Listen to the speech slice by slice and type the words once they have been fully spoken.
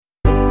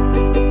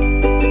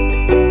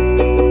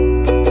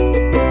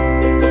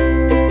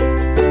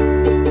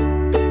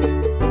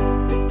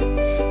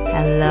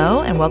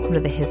welcome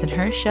to the His and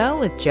Her Show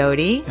with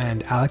Jody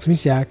and Alex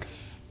Misiak.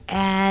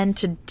 And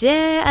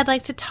today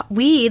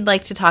we'd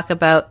like to talk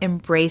about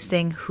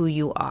embracing who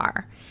you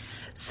are.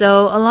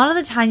 So a lot of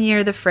the time you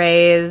hear the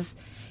phrase,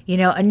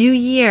 a new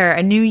year,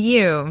 a new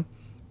you.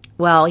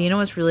 Well, you know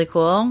what's really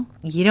cool?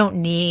 You don't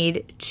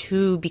need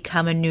to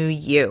become a new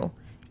you.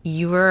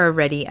 You are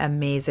already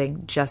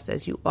amazing just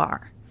as you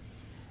are.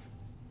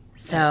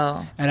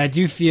 So, and I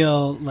do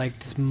feel like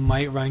this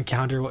might run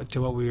counter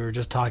to what we were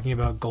just talking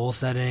about, goal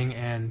setting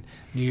and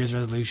New Year's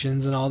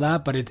resolutions and all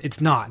that, but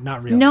it's not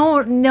really.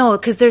 No,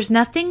 because there's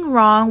nothing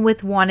wrong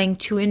with wanting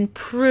to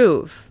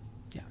improve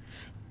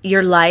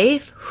your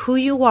life, who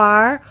you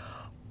are,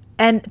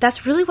 and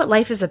that's really what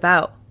life is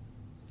about.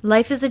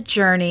 Life is a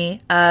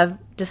journey of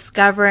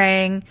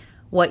discovering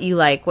what you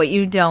like, what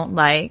you don't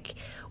like,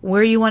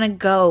 where you want to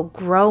go,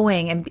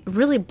 growing and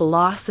really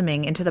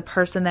blossoming into the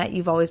person that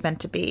you've always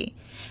meant to be.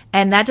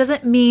 And that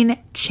doesn't mean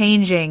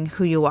changing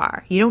who you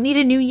are. You don't need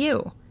a new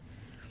you.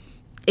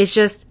 It's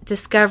just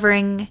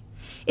discovering.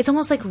 It's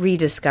almost like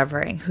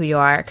rediscovering who you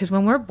are. Because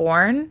when we're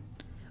born,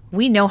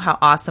 we know how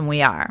awesome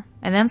we are.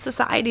 And then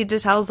society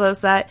just tells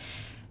us that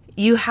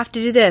you have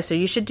to do this or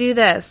you should do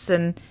this.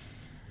 And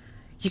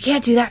you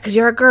can't do that because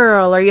you're a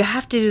girl, or you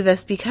have to do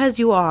this because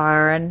you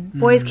are. And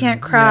boys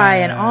can't cry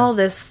and all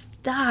this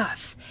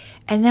stuff.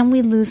 And then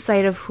we lose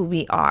sight of who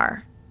we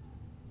are.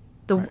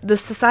 The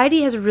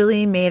society has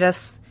really made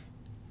us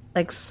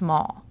like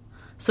small.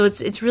 So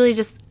it's really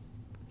just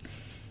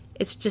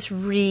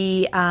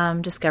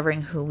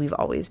discovering who we've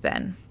always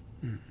been.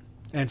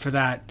 And for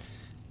that,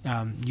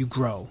 you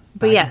grow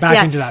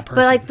back into that person.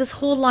 But like this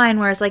whole line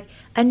where it's like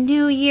a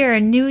new year,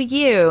 a new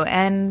you,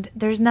 and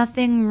there's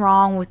nothing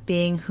wrong with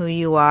being who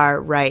you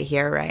are right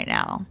here, right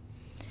now.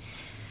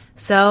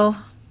 So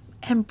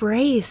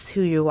embrace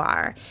who you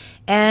are.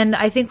 And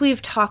I think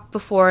we've talked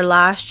before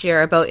last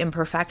year about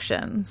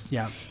imperfections.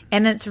 Yeah.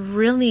 And it's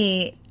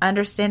really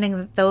understanding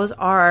that those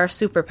are our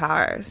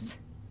superpowers.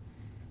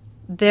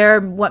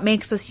 They're what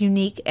makes us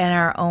unique in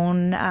our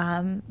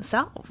own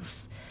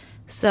selves.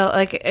 So,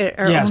 like,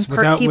 our own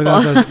people.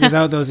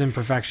 without those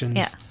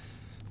imperfections,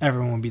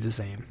 everyone would be the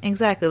same.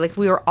 Exactly. Like,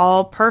 we were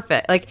all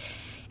perfect. Like,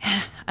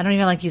 I don't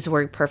even like to use the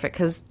word perfect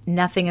because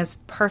nothing is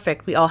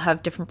perfect. We all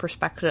have different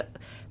perspective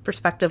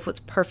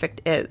what's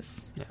perfect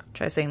is. Yeah.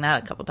 Try saying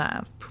that a couple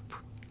times.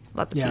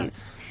 Lots of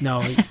keys.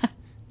 No,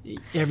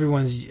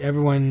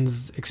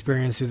 everyone's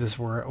experience through this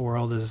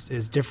world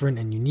is different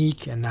and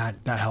unique, and that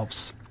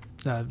helps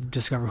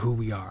discover who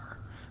we are,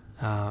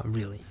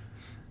 really,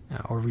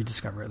 or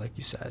rediscover it, like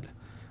you said.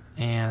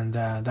 And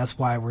that's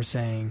why we're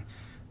saying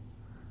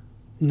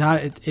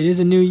it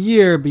is a new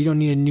year, but you don't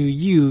need a new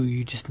you.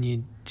 You just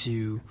need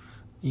to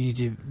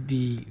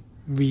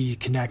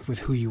reconnect with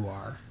who you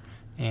are.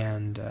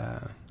 And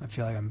I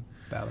feel like I'm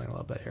babbling a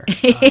little bit here.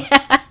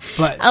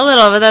 But a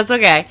little, but that's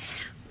okay.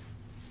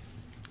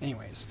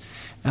 Anyways,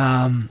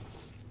 when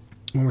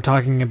we're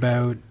talking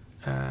about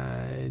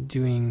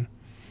doing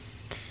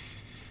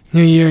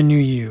New Year, New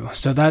You,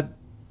 so that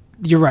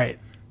you're right.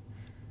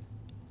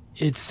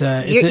 It's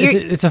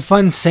a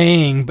fun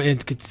saying, but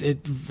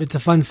it's a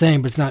fun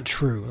saying, but it's not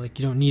true. Like,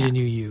 you don't need a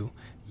new you.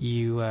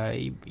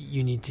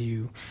 You need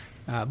to.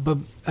 But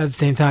at the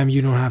same time,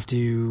 you don't have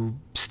to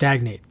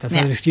stagnate. That's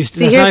not an excuse.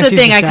 See, here's the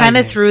thing. I kind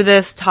of threw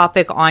this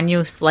topic on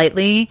you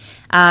slightly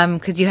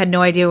because you had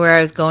no idea where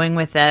I was going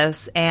with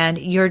this, and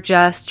you're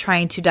just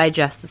trying to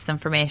digest this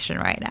information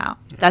right now.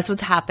 Yeah. That's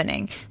what's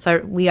happening. So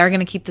we are going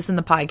to keep this in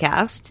the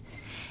podcast,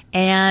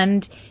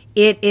 and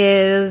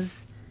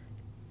it's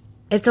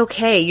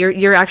okay.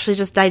 You're actually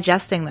just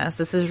digesting this.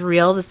 This is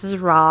real. This is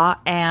raw,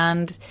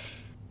 and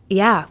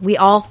yeah, we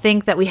all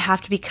think that we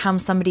have to become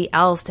somebody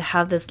else to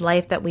have this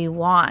life that we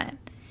want.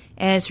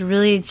 And it's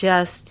really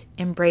just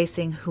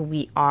embracing who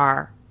we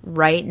are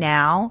right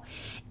now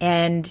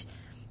and,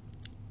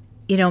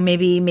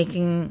 maybe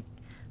making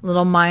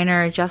little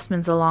minor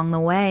adjustments along the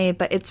way.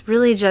 But it's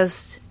really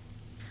just,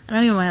 I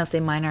don't even want to say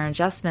minor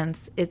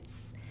adjustments.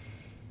 It's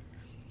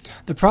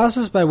the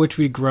process by which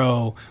we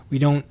grow. We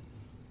don't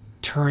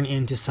turn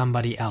into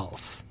somebody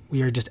else.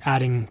 We are just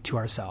adding to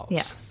ourselves.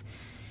 Yes.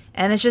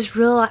 And it's just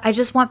real. I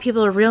just want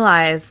people to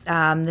realize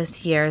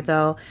this year,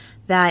 though,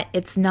 that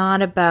it's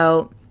not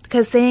about,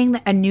 because saying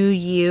a new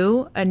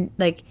you, and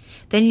like,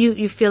 then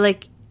you feel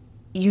like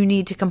you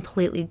need to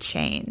completely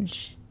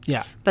change.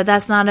 Yeah. But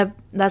that's not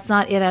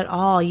it at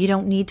all. You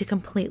don't need to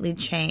completely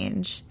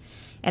change.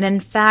 And in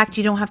fact,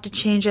 you don't have to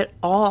change at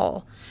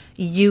all.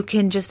 You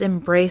can just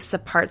embrace the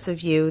parts of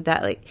you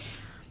that, like,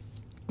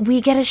 we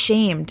get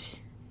ashamed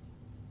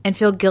and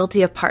feel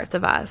guilty of parts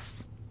of us.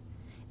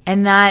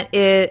 And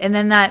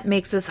then that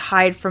makes us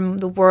hide from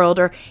the world,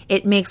 or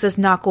it makes us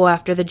not go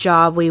after the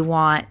job we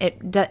want.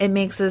 It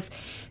makes us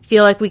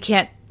feel like we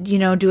can't,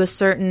 do a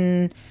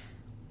certain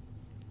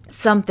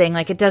something.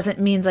 Like, it doesn't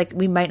mean like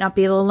we might not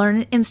be able to learn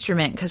an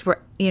instrument because we're,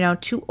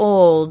 too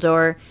old,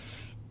 or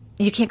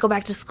you can't go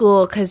back to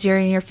school because you're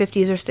in your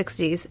 50s or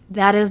 60s.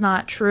 That is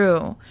not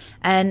true.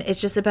 And it's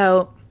just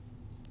about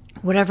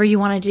whatever you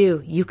want to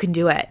do, you can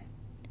do it.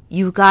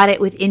 You got it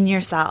within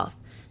yourself.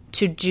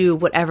 to do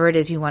whatever it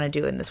is you want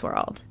to do in this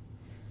world.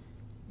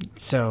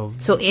 So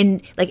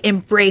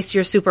embrace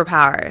your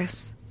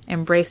superpowers.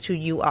 Embrace who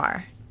you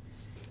are.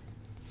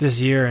 This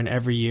year and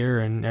every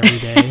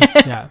day.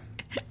 Yeah.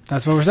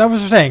 That's what we're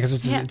saying,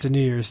 because it's a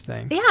New Year's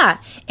thing. Yeah.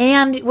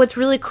 And what's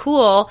really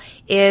cool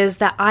is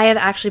that I have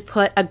actually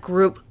put a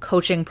group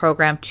coaching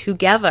program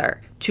together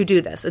to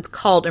do this. It's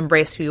called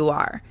Embrace Who You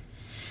Are.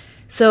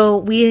 So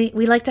we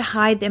like to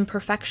hide the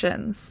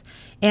imperfections.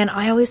 And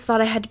I always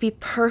thought I had to be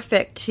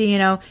perfect to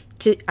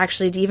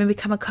even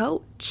become a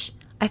coach.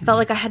 I felt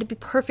like I had to be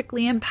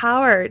perfectly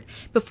empowered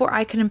before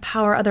I could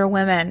empower other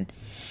women.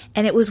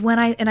 And it was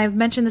and I've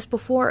mentioned this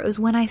before, it was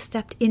when I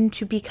stepped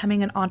into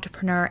becoming an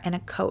entrepreneur and a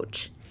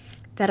coach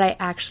that I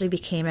actually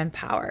became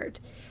empowered,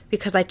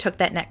 because I took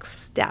that next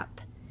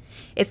step.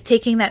 It's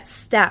taking that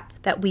step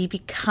that we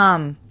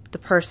become the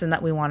person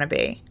that we want to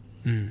be.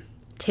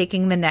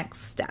 Taking the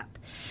next step.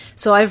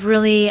 So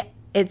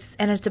it's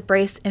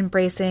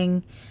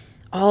embracing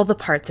all the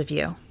parts of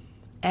you.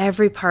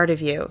 Every part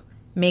of you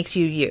makes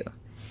you you.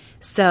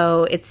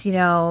 So it's,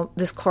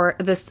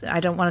 this I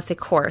don't want to say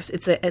course.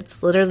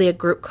 It's literally a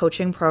group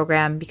coaching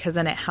program, because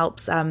then it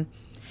helps when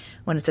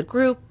it's a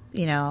group,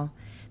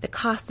 the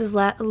cost is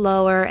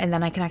lower, and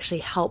then I can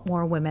actually help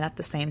more women at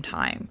the same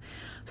time.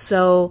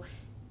 So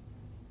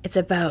it's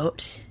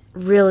about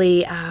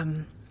really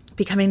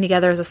becoming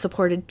together as a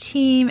supported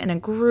team and a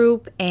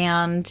group,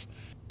 and,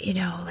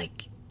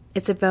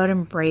 it's about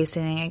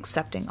embracing and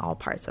accepting all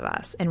parts of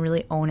us and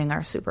really owning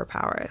our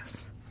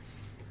superpowers.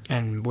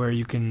 And where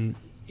you can,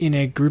 in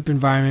a group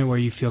environment where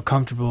you feel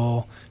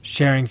comfortable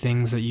sharing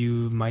things that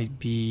you might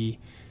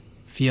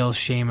feel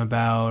shame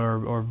about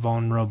or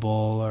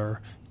vulnerable,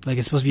 or like,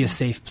 it's supposed to be a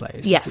safe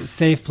place. Yes. It's a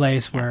safe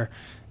place where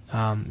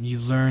you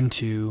learn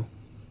to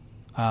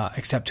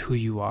accept who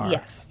you are.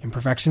 Yes.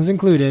 Imperfections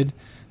included,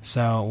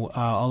 so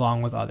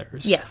along with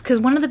others. Yes, because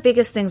one of the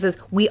biggest things is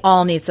we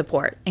all need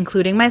support,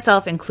 including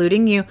myself,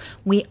 including you.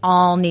 We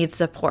all need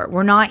support.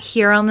 We're not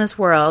here on this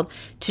world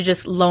to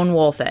just lone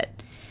wolf it.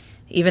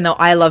 Even though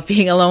I love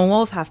being a lone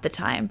wolf half the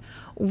time,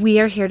 we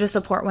are here to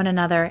support one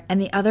another.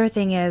 And the other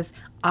thing is,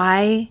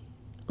 I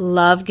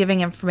love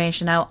giving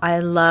information out. I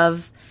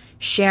love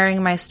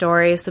sharing my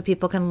stories so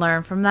people can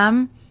learn from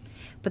them.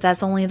 But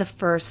that's only the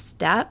first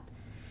step.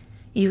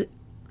 You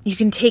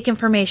can take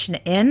information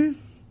in,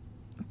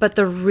 but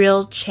the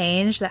real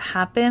change that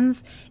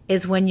happens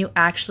is when you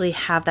actually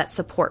have that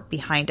support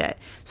behind it.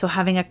 So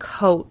having a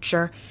coach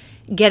or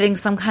getting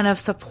some kind of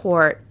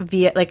support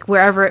via, like,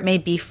 wherever it may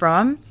be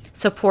from.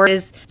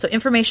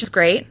 Information is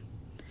great,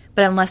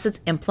 but unless it's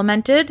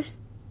implemented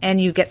and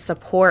you get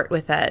support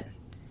with it,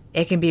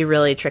 it can be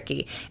really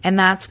tricky. And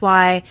that's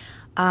why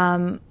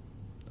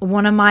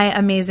one of my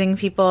amazing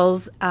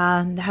peoples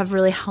have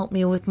really helped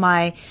me with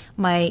my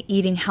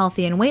eating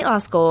healthy and weight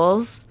loss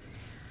goals.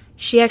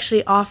 She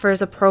actually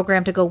offers a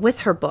program to go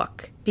with her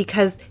book,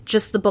 because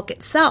just the book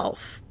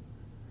itself,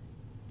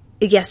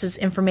 yes, it's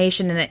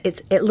information, and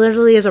it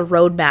literally is a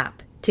roadmap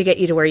to get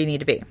you to where you need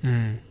to be.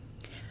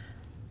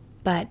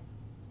 But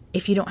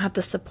if you don't have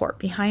the support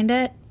behind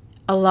it,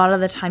 a lot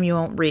of the time you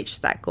won't reach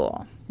that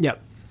goal.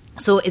 Yep.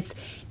 So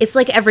it's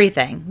like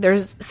everything.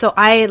 So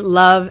I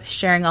love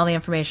sharing all the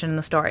information and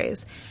the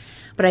stories,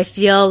 but I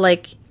feel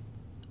like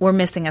we're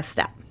missing a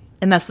step,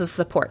 and that's the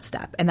support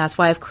step. And that's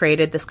why I've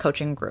created this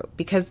coaching group,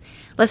 because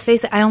let's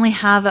face it, I only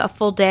have a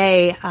full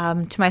day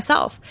to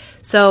myself.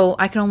 So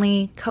I can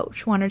only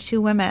coach 1 or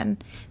 2 women.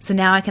 So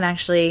now I can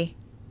actually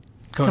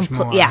coach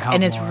more,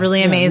 and it's more.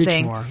 really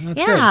amazing.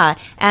 Good.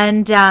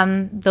 And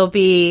there'll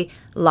be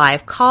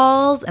live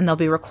calls, and they'll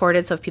be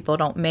recorded. So if people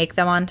don't make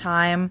them on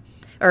time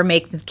or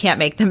can't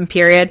make them,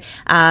 period,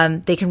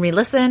 they can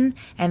re-listen.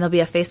 And there'll be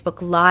a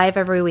Facebook Live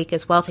every week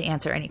as well to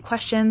answer any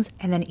questions,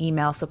 and then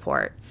email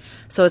support.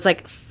 So it's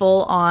like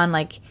full on,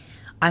 like,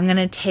 I'm going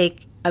to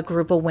take a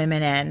group of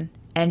women in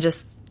and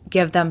just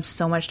give them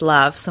so much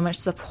love, so much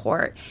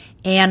support.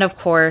 And of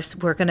course,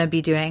 we're going to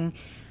be doing,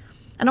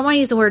 I don't want to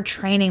use the word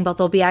training, but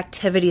there'll be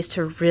activities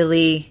to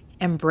really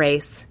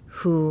embrace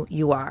who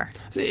you are.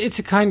 It's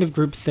a kind of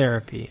group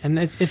therapy, and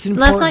it's important.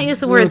 Let's not use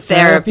the word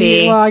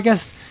therapy. Well, I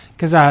guess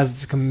because that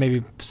has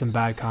maybe some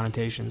bad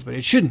connotations, but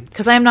it shouldn't.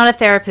 Because I'm not a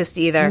therapist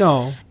either.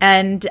 No.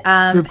 And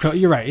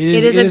you're right.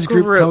 It is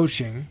group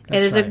coaching.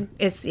 That's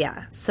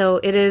right.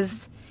 So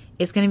it's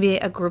going to be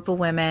a group of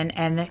women,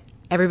 and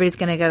everybody's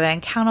going to get an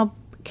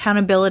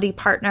accountability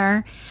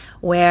partner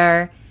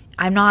where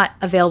I'm not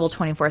available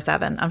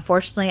 24/7.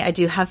 Unfortunately, I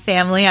do have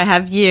family. I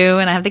have you,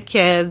 and I have the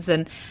kids,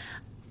 and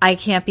I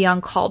can't be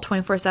on call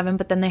 24/7,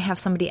 but then they have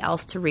somebody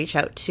else to reach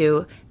out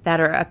to that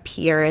are a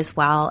peer as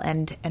well,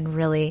 and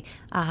really,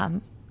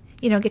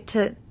 get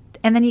to,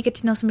 and then you get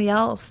to know somebody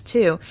else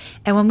too.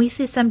 And when we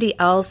see somebody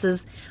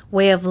else's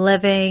way of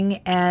living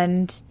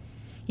and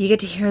you get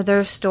to hear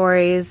their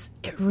stories,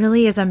 it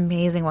really is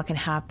amazing what can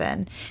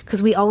happen.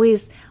 Because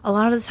a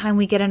lot of the time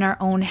we get in our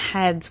own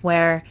heads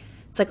where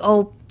it's like,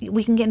 oh,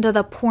 we can get into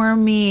the poor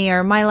me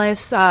or my life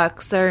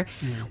sucks, or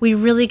we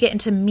really get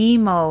into me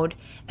mode.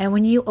 And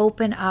when you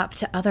open up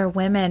to other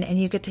women and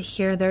you get to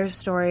hear their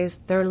stories,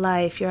 their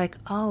life, you're like,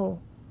 oh,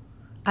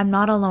 I'm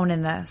not alone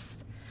in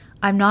this.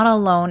 I'm not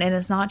alone, and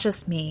it's not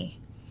just me.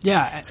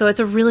 Yeah. So it's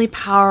a really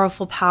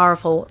powerful,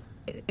 powerful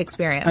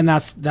experience. And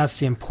that's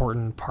the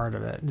important part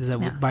of it, is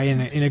that by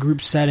in a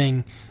group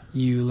setting,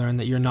 you learn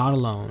that you're not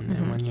alone.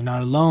 And when you're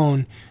not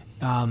alone,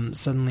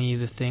 suddenly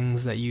the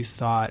things that you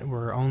thought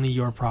were only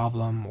your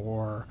problem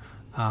or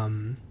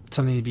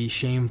something to be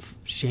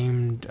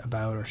shamed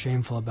about or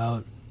shameful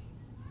about,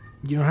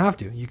 you don't have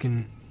to. You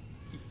can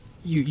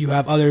you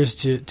have others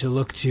to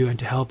look to and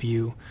to help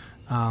you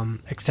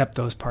accept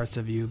those parts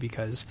of you,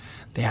 because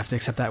they have to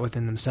accept that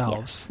within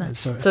themselves. Yes. And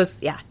so it's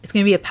going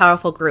to be a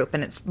powerful group,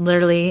 and it's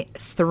literally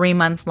 3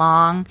 months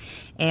long,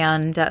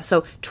 and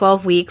so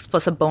 12 weeks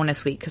plus a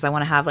bonus week, because I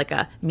want to have like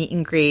a meet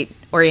and greet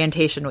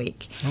orientation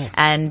week.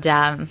 And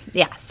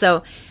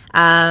so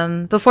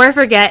before I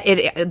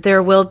forget,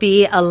 there will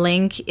be a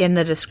link in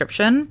the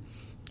description,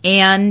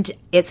 and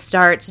it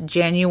starts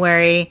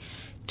January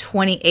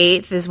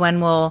 28th is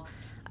when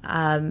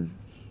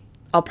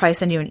I'll probably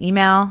send you an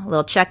email, a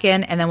little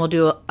check-in, and then we'll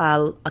do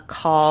a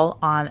call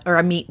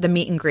the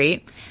meet and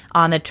greet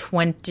on the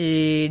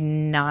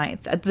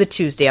 29th, the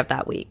Tuesday of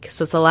that week.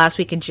 So it's the last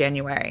week in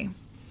January.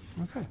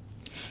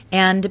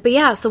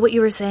 Okay. So what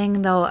you were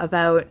saying though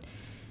about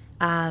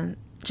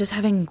just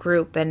having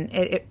group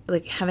and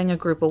like having a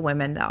group of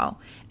women though,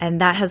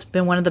 and that has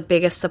been one of the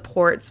biggest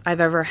supports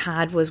I've ever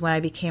had was when I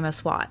became a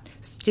SWAT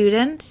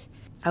student.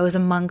 I was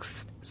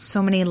amongst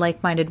so many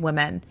like-minded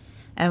women,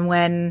 and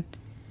when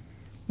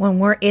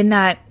we're in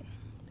that,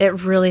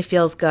 it really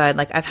feels good.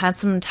 Like I've had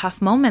some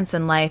tough moments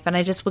in life, and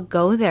I just would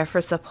go there for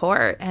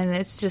support, and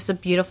it's just a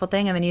beautiful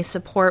thing. And then you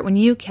support when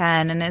you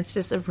can, and it's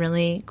just a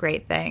really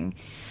great thing.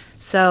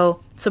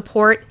 So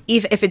support,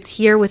 if it's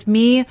here with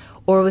me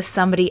or with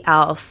somebody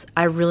else,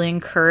 I really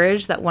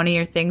encourage that one of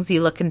your things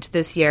you look into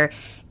this year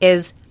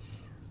is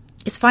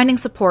finding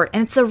support,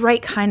 and it's the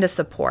right kind of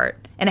support.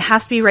 And it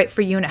has to be right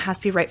for you, and it has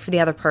to be right for the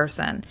other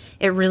person.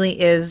 It really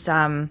is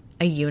a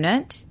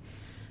unit.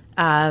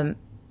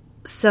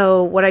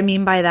 So what I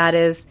mean by that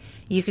is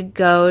you could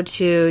go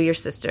to your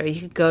sister,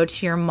 you could go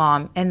to your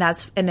mom, and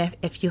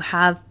if you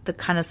have the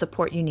kind of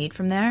support you need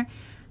from there,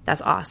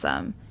 that's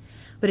awesome.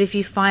 But if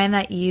you find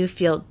that you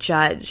feel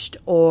judged,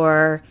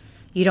 or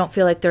you don't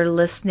feel like they're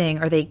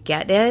listening or they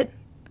get it,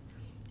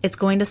 it's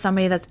going to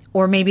somebody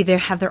or maybe they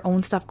have their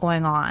own stuff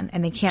going on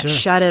and they can't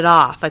shut it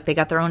off, like they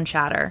got their own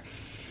chatter.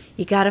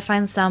 You got to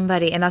find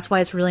somebody, and that's why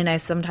it's really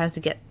nice sometimes to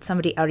get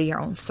somebody out of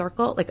your own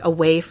circle, like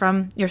away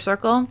from your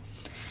circle.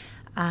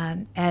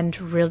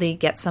 And really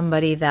get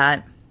somebody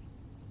that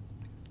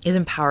is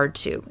empowered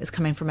is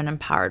coming from an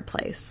empowered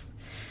place.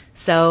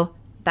 So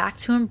back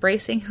to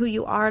embracing who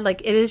you are.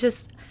 Like it is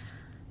just,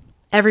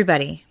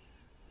 everybody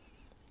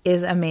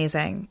is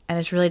amazing. And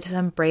it's really just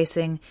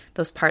embracing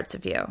those parts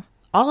of you,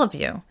 all of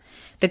you,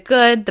 the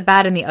good, the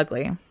bad, and the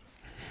ugly.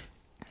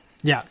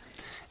 Yeah.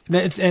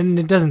 And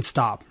it doesn't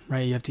stop,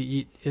 right? You have to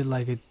eat it.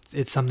 Like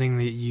it's something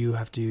that you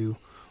have to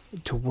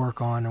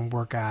work on and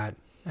work at.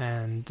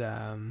 And,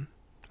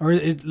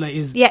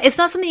 it's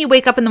not something you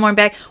wake up in the morning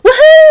and be like,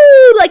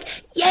 woohoo, like,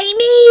 yay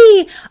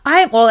me.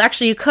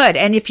 Actually you could.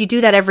 And if you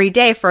do that every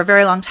day for a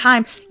very long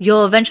time,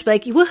 you'll eventually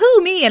be like,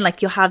 woohoo me. And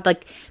like, you'll have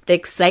like the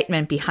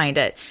excitement behind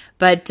it.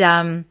 But,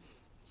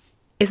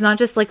 it's not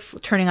just like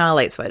turning on a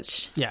light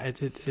switch. Yeah.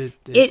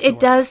 It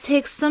does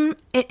take and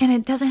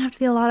it doesn't have to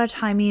be a lot of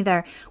time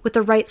either. With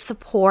the right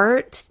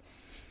support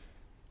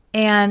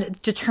and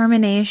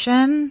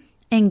determination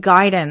and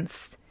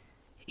guidance,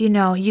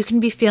 you can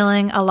be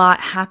feeling a lot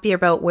happier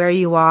about where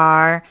you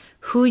are,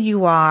 who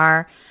you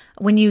are.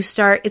 When you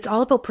start, it's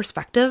all about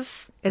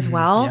perspective as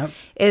well,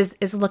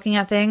 is looking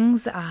at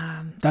things.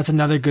 That's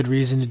another good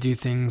reason to do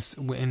things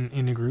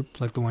in a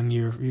group like the one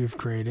you've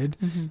created,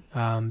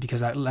 because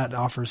that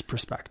offers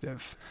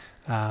perspective.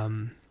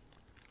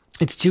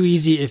 It's too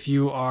easy if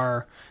you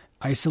are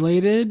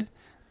isolated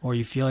or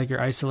you feel like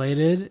you're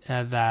isolated,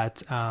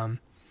 that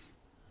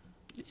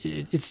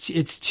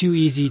it's too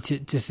easy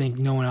to think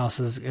no one else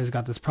has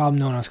got this problem.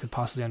 No one else could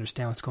possibly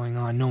understand what's going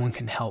on. No one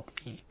can help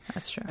me.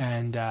 That's true.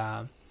 And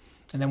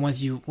then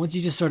once you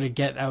just sort of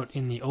get out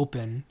in the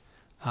open,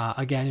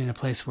 again, in a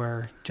place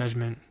where there's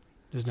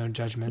no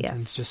judgment,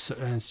 and it's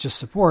just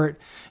support,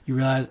 you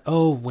realize,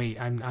 oh wait,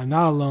 I'm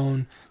not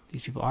alone.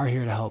 These people are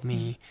here to help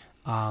me.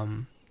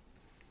 I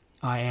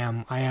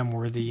am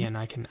worthy, and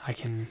I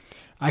can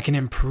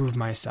improve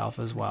myself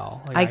as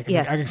well. Like I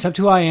can accept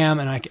who I am,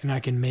 and I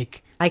can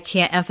make. I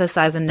can't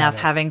emphasize enough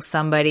having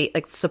somebody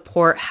like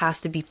support has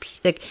to be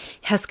like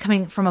has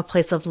coming from a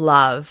place of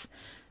love,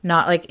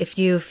 not like if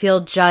you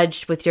feel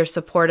judged with your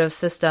supportive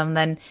system,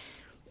 then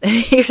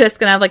you're just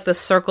gonna have like the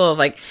circle of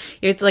like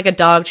it's like a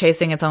dog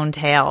chasing its own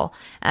tail,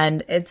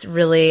 and it's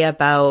really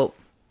about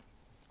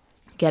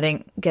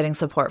getting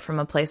support from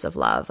a place of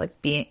love,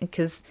 like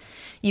because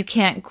you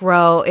can't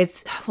grow.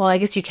 I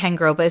guess you can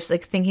grow, but it's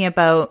like thinking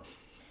about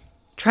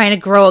trying to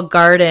grow a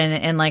garden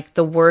in like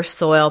the worst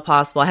soil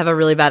possible. I have a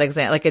really bad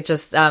example. Like it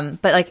just,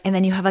 but like, and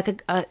then you have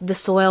like the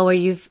soil where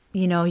you've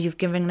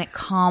given it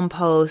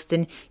compost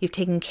and you've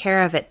taken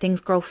care of it. Things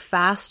grow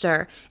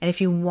faster. And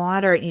if you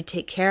water it, you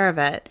take care of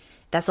it.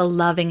 That's a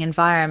loving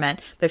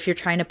environment. But if you're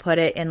trying to put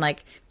it in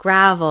like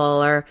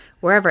gravel or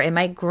wherever, it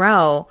might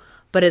grow,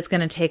 but it's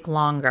going to take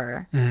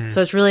longer.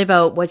 So it's really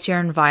about what's your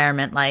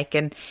environment like.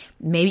 And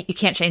maybe you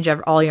can't change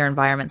all your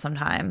environment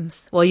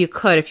sometimes. Well, you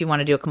could if you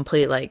want to do a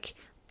complete like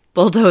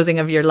bulldozing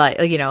of your life,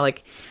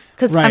 like,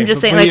 because I'm just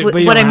saying, like,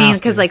 what I mean,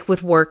 because like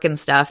with work and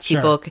stuff,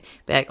 people could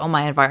be like, oh,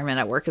 my environment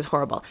at work is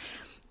horrible.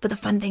 But the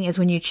fun thing is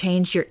when you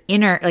change your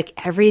inner, like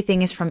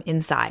everything is from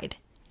inside.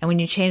 And when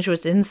you change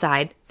what's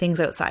inside, things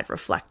outside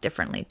reflect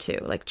differently too,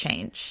 like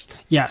change.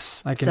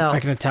 Yes, I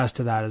can attest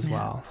to that as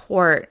well.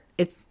 Or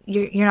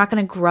you're not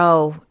going to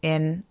grow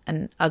in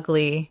an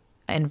ugly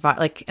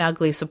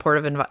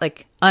supportive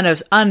like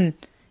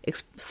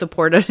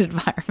unsupportive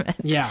environment.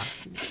 Yeah.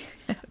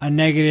 A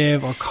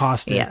negative or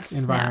caustic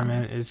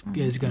environment is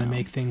going to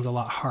make things a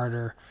lot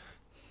harder.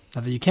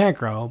 Not that you can't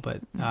grow,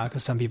 but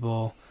because some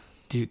people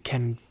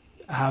can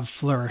have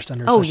flourished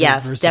under such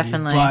adversity.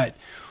 Definitely. But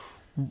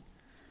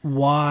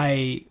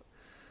why,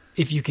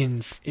 if you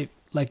can,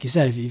 like you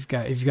said, if you've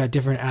got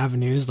different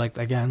avenues, like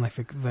again, like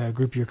the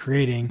group you're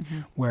creating,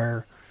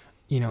 where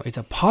it's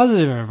a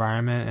positive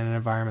environment and an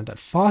environment that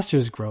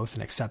fosters growth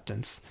and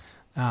acceptance,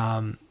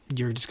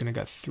 you're just going to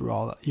get through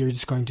all that. You're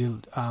just going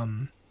to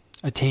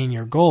attain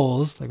your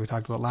goals, like we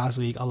talked about last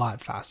week, a lot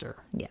faster.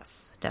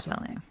 Yes,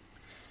 definitely.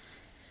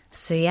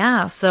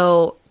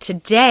 So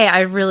today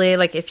I really,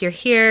 like, if you're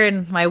here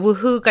and my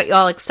woohoo got you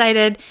all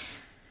excited,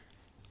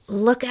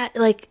 look at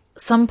like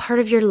some part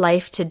of your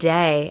life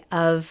today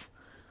of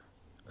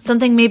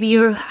something maybe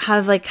you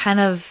have like kind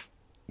of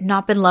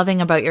not been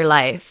loving about your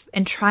life,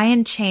 and try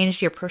and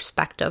change your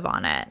perspective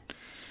on it.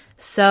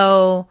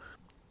 So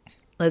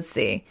let's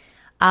see.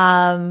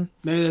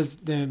 Maybe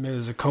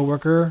there's a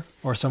coworker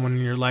or someone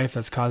in your life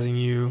that's causing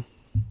you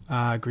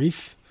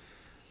grief.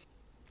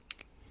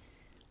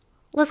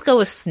 Let's go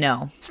with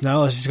snow.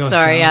 Snow? Let's just go with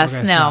snow.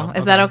 Okay, snow.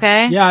 Is that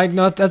okay? Yeah,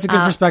 no, that's a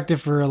good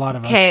perspective for a lot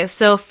of us. Okay,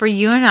 so for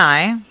you and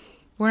I,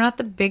 we're not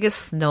the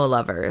biggest snow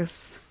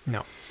lovers.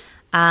 No.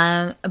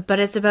 But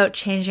it's about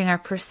changing our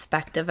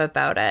perspective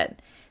about it.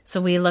 So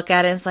we look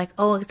at it as like,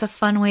 oh, it's a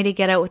fun way to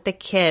get out with the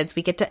kids.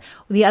 We get to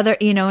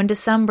in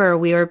December,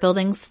 we were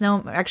building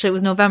snow. Actually, it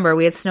was November.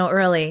 We had snow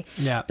early.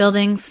 Yeah.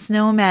 Building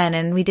snowmen,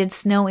 and we did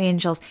snow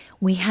angels.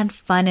 We had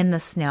fun in the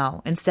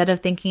snow instead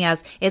of thinking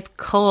as it's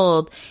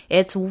cold,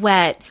 it's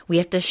wet, we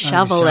have to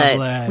shovel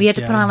it. We have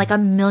to put on like a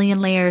million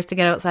layers to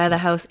get outside of the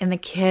house, and the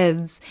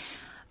kids.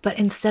 But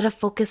instead of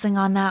focusing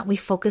on that, we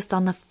focused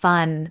on the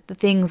fun, the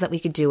things that we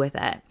could do with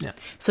it. Yeah.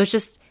 So it's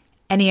just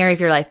any area of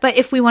your life. But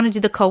if we want to do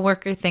the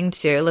coworker thing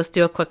too, let's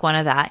do a quick one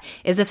of that.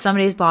 Is if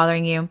somebody's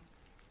bothering you,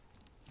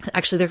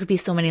 actually there could be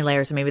so many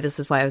layers, and maybe this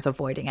is why I was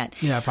avoiding it.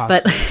 Yeah,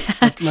 possibly.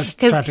 Let's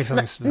try to pick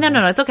something specific.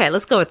 No, it's okay.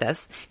 Let's go with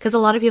this. Because a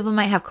lot of people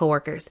might have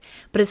coworkers,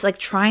 but it's like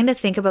trying to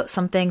think about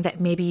something that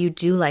maybe you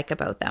do like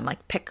about them.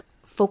 Like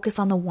focus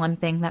on the one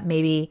thing that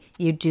maybe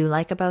you do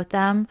like about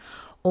them,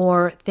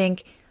 or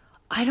think,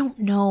 I don't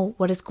know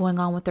what is going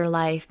on with their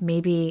life.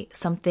 Maybe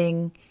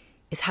something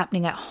is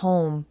happening at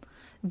home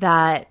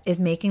that is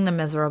making them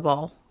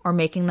miserable or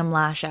making them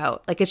lash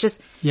out. Like it's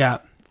just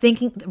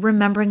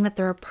remembering that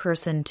they're a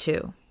person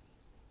too,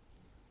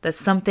 that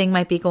something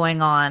might be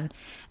going on,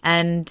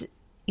 and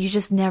you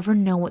just never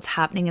know what's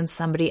happening in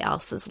somebody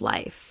else's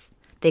life.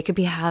 They could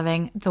be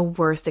having the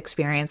worst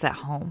experience at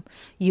home.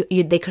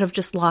 They could have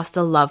just lost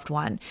a loved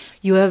one.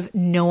 You have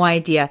no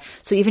idea.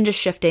 So even just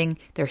shifting,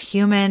 they're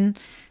human,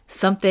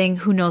 something,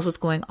 who knows what's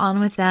going on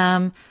with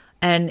them.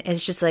 And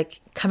it's just like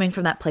coming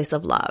from that place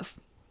of love.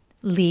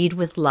 Lead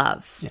with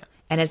love. Yeah.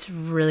 And it's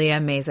really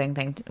amazing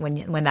thing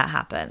when that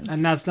happens.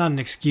 And that's not an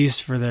excuse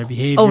for their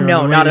behavior. Oh,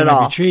 no, not at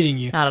all. Treating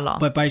you. Not at all.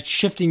 But by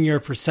shifting your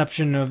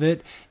perception of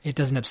it, it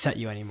doesn't upset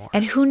you anymore.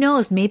 And who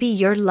knows, maybe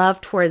your love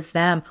towards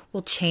them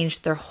will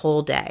change their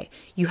whole day.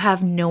 You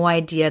have no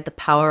idea the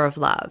power of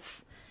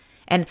love.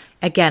 And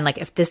again, like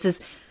if this is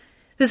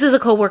a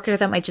coworker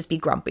that might just be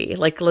grumpy.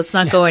 Like let's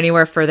not go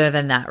anywhere further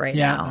than that right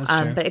now.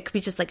 That's true. But it could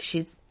be just like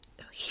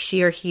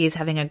she or he is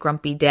having a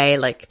grumpy day,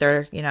 like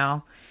they're,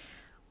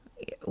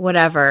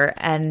 whatever.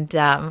 And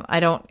I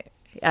don't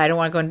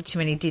want to go into too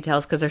many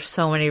details because there's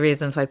so many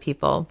reasons why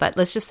people, but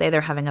let's just say they're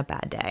having a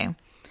bad day.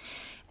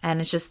 And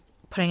it's just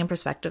putting in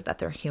perspective that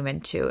they're human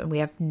too. And we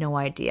have no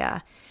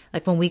idea.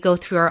 Like when we go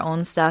through our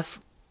own stuff,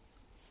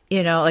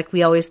 like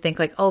we always think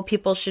like, oh,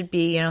 people should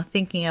be,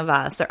 thinking of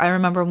us. Or I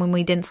remember when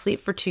we didn't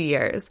sleep for 2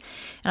 years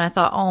and I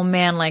thought, oh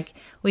man, like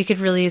we could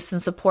really use some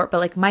support.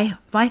 But like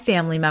my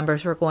family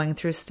members were going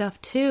through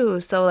stuff too.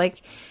 So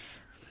like,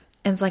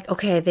 and it's like,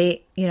 okay,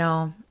 they,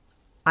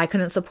 I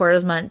couldn't support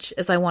as much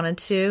as I wanted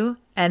to,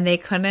 and they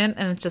couldn't.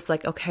 And it's just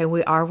like, okay,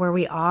 we are where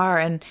we are,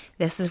 and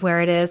this is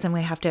where it is, and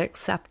we have to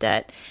accept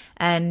it.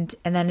 And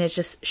then it's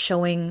just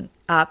showing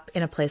up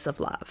in a place of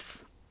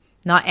love.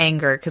 not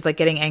anger, because like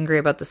getting angry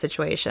about the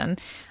situation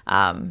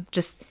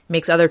just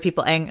makes other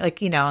people angry. Like,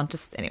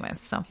 just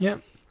anyways. So yeah,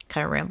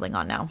 kind of rambling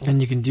on now.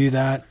 And you can do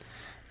that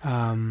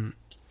a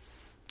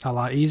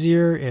lot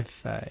easier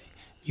if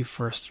you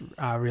first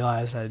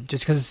realize that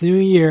just because it's a new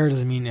year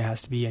doesn't mean it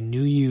has to be a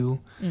new you.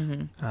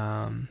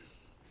 Mm-hmm.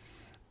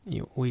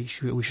 We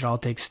should all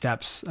take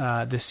steps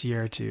this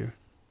year to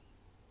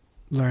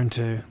learn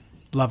to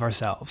love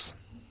ourselves.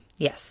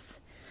 Yes.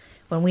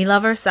 When we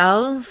love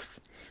ourselves,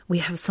 we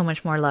have so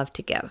much more love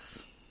to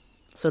give.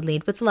 So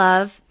lead with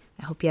love.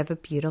 I hope you have a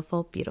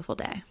beautiful, beautiful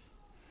day.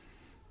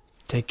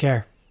 Take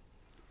care.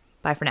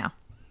 Bye for now.